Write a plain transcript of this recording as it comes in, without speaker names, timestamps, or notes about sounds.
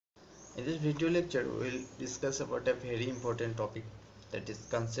In this video lecture, we will discuss about a very important topic, that is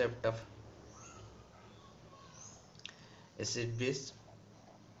concept of acid base.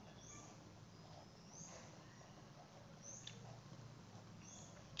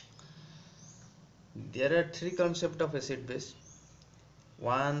 There are three concepts of acid base.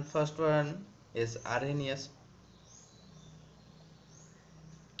 First one is Arrhenius.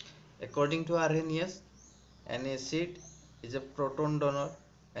 According to Arrhenius, an acid is a proton donor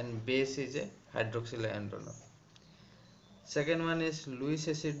and base is a hydroxyl ion donor. Second one is Lewis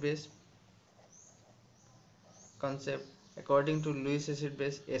acid base concept. According to Lewis acid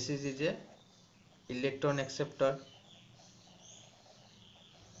base, acid is a electron acceptor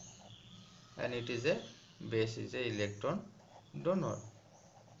and it is a base is a electron donor.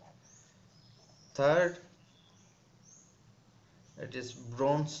 Third, it is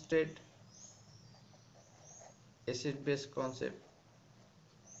Bronsted acid base concept.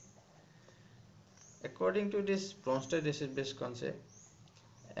 According to this Bronsted acid base concept,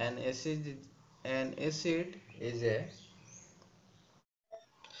 an acid is a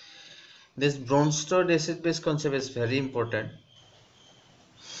this Bronsted acid base concept is very important.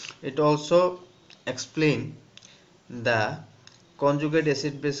 It also explains the conjugate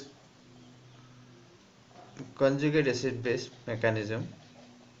acid base mechanism.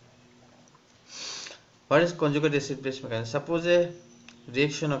 What is conjugate acid base mechanism? Suppose a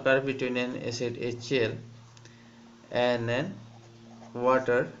reaction occurs between an acid HCl and an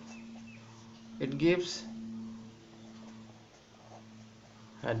water. It gives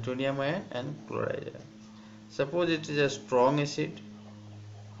hydronium ion and chloride ion. Suppose it is a strong acid.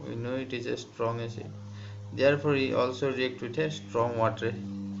 We know it is a strong acid. Therefore, we also react with a strong water,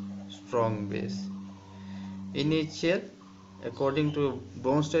 strong base. In HCl, according to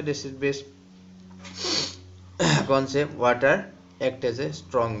Bronsted acid base concept, water acts as a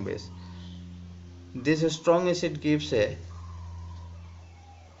strong base. This strong acid gives a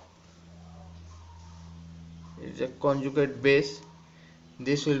conjugate base.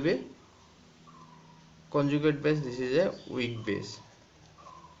 This will be conjugate base. This is a weak base,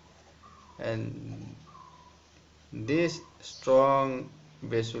 and this strong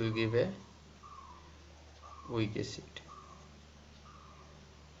base will give a weak acid.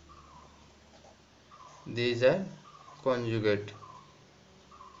 These are conjugate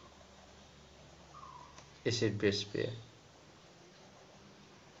acid base pair.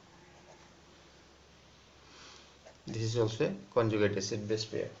 This is also a conjugate acid base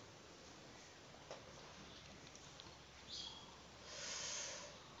pair.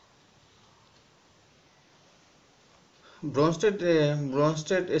 Bronsted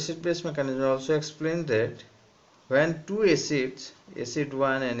acid base mechanism also explains that when two acids, acid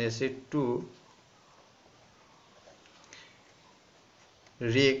 1 and acid 2,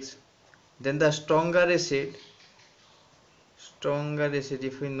 reacts, then the stronger acid,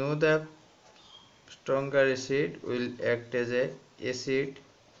 if we know the stronger acid will act as a acid,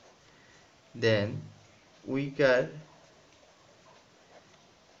 then weaker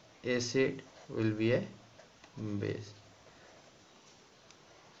acid will be a base.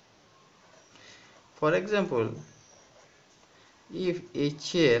 For example, if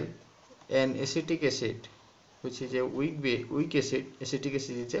HCl and acetic acid, which is a weak acid, acetic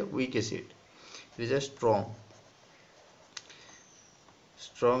acid is a weak acid, it is a strong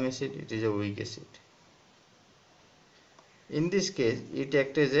acid, it is a weak acid. In this case, it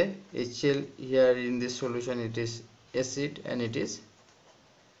acts as a HCl. Here in this solution, it is acid and it is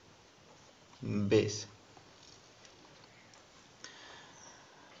base.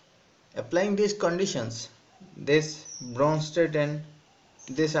 Applying these conditions, this Bronsted and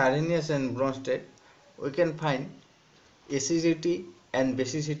this Arrhenius and Bronsted, we can find acidity and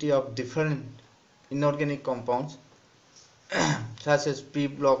basicity of different inorganic compounds such as P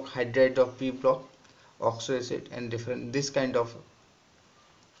block, hydride of P block, oxoacid, and different this kind of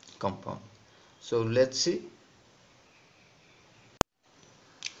compound. So let's see.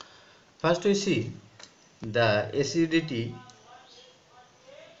 First we see the acidity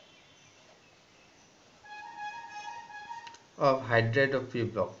of hydride of P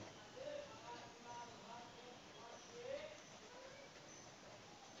block.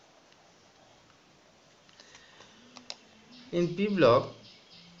 In P block,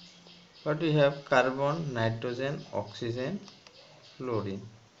 what we have? Carbon, nitrogen, oxygen, fluorine.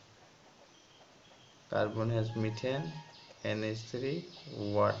 Carbon has methane, NH3,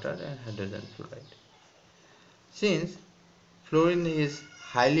 water, and hydrogen fluoride. Since fluorine is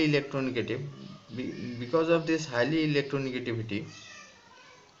highly electronegative, because of this highly electronegativity,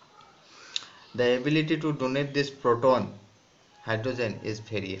 the ability to donate this proton hydrogen is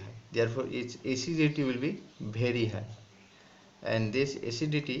very high. Therefore, its acidity will be very high, and this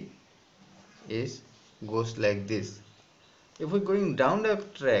acidity is goes like this. If we're going down the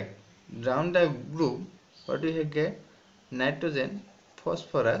track, down the group, what we have get? Nitrogen,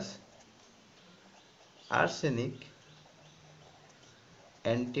 phosphorus, arsenic,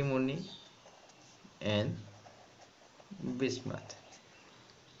 antimony, and bismuth.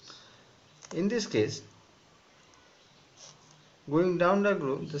 In this case, going down the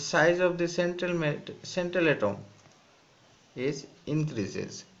group, the size of the central atom is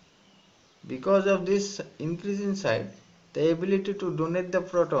increases. Because of this increase in size, the ability to donate the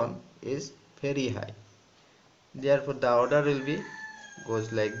proton is very high. Therefore, the order will be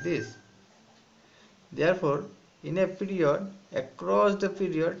goes like this. Therefore, in a period, across the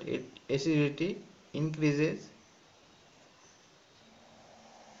period, its acidity increases,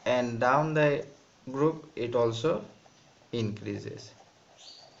 and down the group it also increases.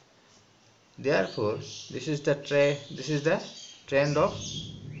 Therefore, this is the trend of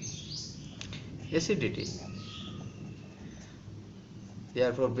acidity.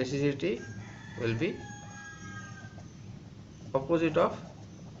 Therefore, basicity will be opposite of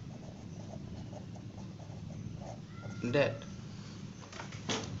that.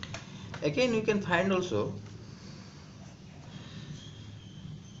 Again, you can find also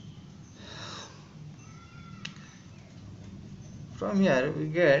from here we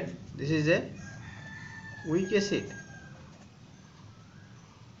get this is a weak acid,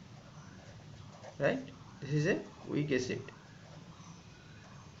 right? This is a weak acid.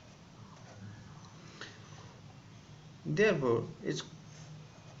 Therefore, it's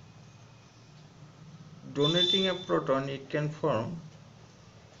donating a proton, it can form.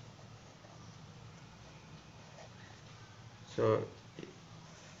 So,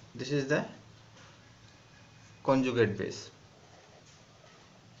 this is the conjugate base.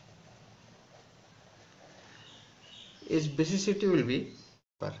 Its basicity will be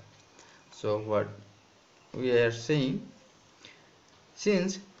per. So, what we are saying,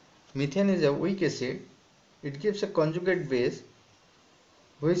 since methane is a weak acid, it gives a conjugate base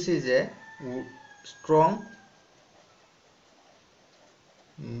which is a strong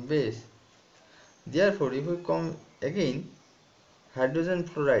base. Therefore, if we come again, hydrogen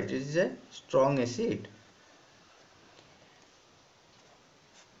fluoride is a strong acid.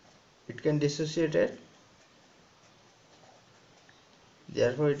 It can dissociate it.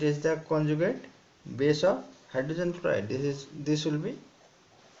 Therefore, it is the conjugate base of hydrogen fluoride. This will be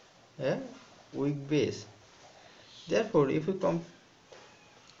a weak base. Therefore, if we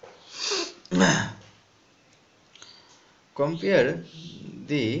compare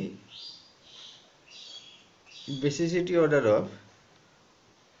the basicity order of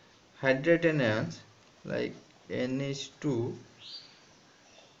hydrate anions like NH2,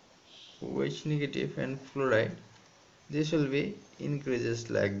 OH negative, and fluoride, this will be increases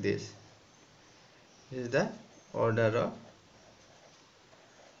like this. This is the order of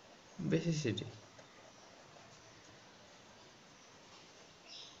basicity.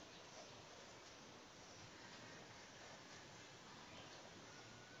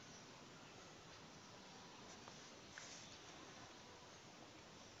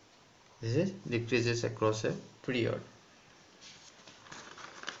 This is decreases across a period.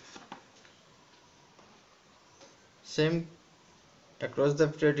 Same across the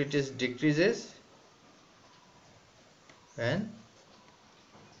period, it is decreases, and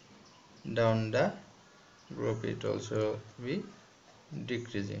down the group it also be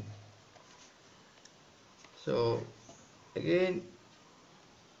decreasing. So again,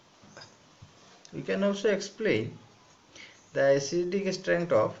 we can also explain the acidic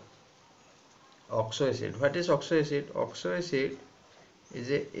strength of oxoacid. What is oxoacid? Oxoacid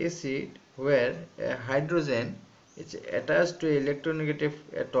is a acid where a hydrogen is attached to an electronegative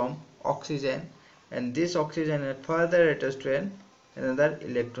atom oxygen, and this oxygen is further attached to another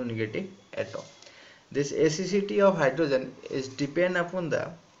electronegative atom. This acidity of hydrogen is depend upon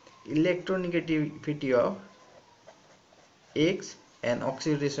the electronegativity of X and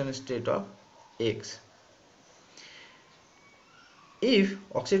oxidation state of X. If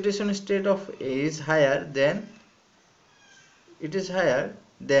oxidation state of A is higher, then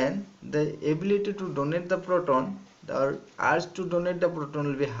the ability to donate the proton, or urge to donate the proton,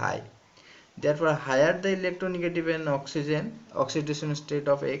 will be high. Therefore, higher the electronegative and oxidation state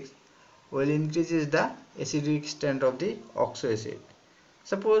of X will increases the acidic strength of the oxoacid.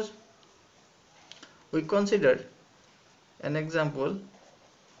 Suppose we consider an example.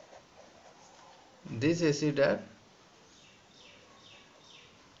 This acid are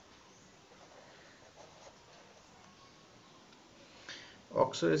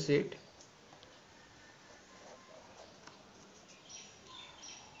oxo acid,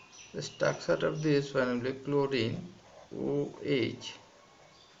 the structure of this one will be chlorine OH,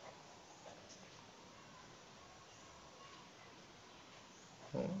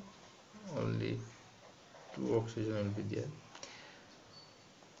 only 2 oxygen will be there.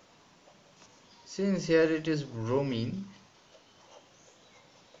 Since here it is bromine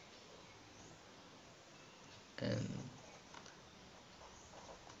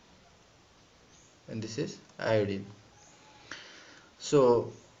and this is iodine.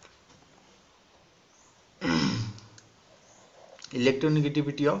 So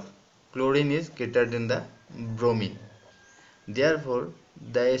electronegativity of chlorine is greater than the bromine. Therefore,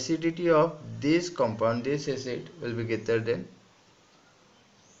 the acidity of this compound, this acid, will be greater than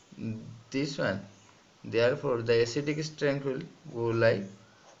this one. Therefore, the acidic strength will go like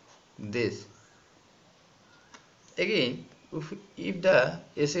this. Again, if the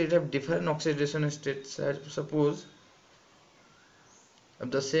acid have different oxidation states, suppose of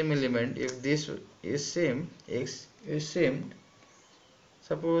the same element, if this is same, X is same,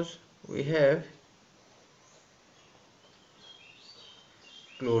 suppose we have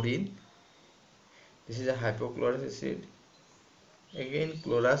chlorine, this is a hypochlorous acid, again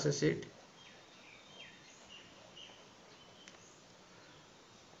chlorous acid,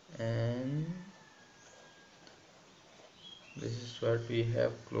 and this is what we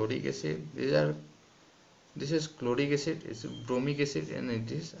have chloric acid. This is chloric acid, it's bromic acid, and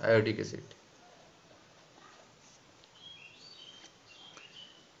it is iodic acid.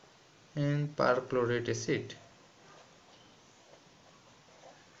 And perchlorate acid.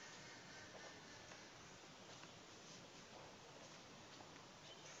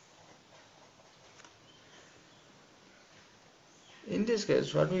 In this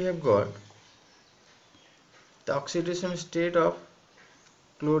case, what we have got, the oxidation state of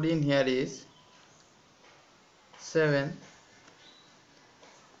chlorine here is 7,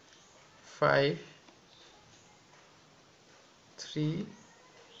 5, 3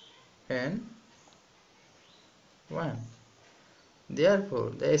 and 1. Therefore,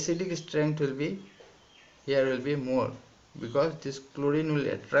 the acidic strength will be here will be more, because this chlorine will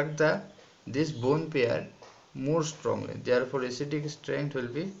attract this bone pair more strongly. Therefore, acidic strength will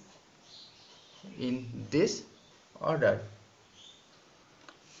be in this order.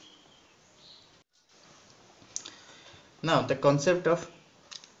 Now, the concept of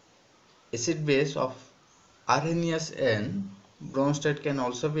acid base of Arrhenius and Bronsted can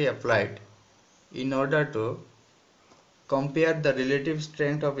also be applied in order to compare the relative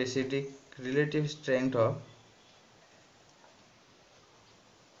strength of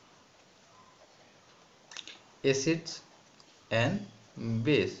acids and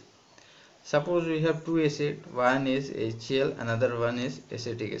base. Suppose we have two acids, one is HCl, another one is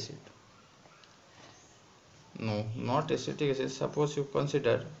acetic acid. No, not acetic acid. Suppose you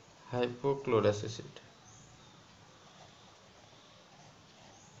consider hypochlorous acid.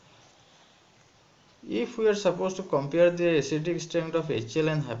 If we are supposed to compare the acidic strength of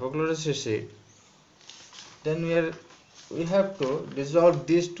HCl and hypochlorous acid, then we have to dissolve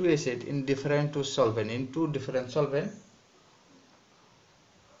these two acids in two solvents, in two different solvents.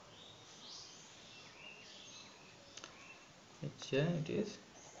 Here it is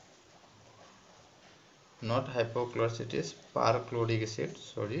not hypochlorous, it is perchloric acid.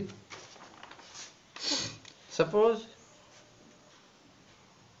 Sorry. Suppose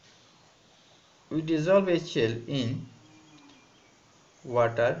we dissolve HCl in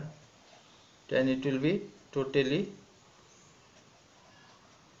water, then it will be totally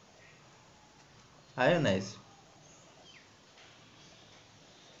ionized.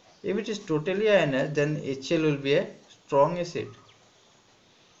 If it is totally ionized, then HCl will be a strong acid.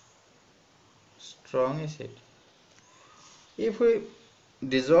 If we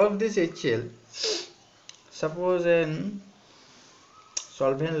dissolve this HCl, suppose in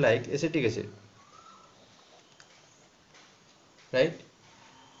solvent like acetic acid, right?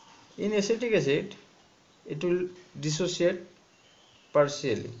 In acetic acid, it will dissociate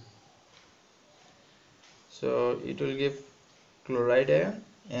partially. So it will give chloride ion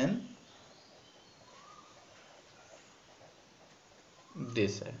and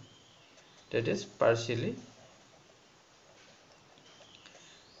this ion, that is partially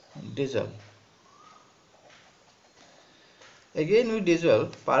dissolved. Again we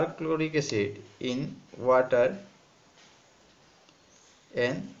dissolve perchloric acid in water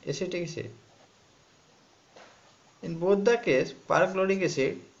and acetic acid. In both the case, perchloric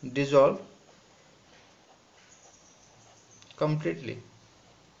acid dissolve completely.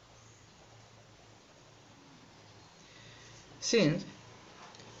 Since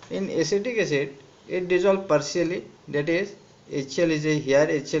In acetic acid, it dissolves partially, that is HCl is a, here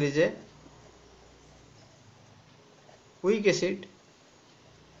HCl is a weak acid,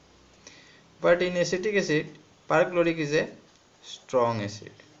 but in acetic acid perchloric is a strong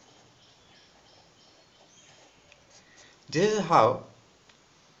acid. This is how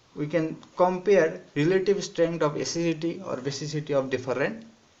we can compare relative strength of acidity or basicity of different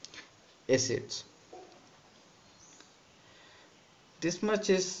acids. This much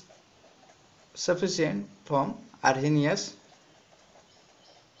is sufficient from Arrhenius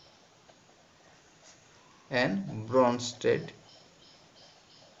and Bronsted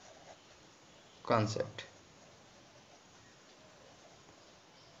concept.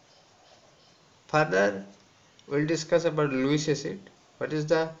 Further, we'll discuss about Lewis acid. What is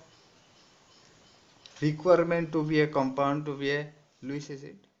the requirement to be a compound to be a Lewis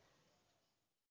acid?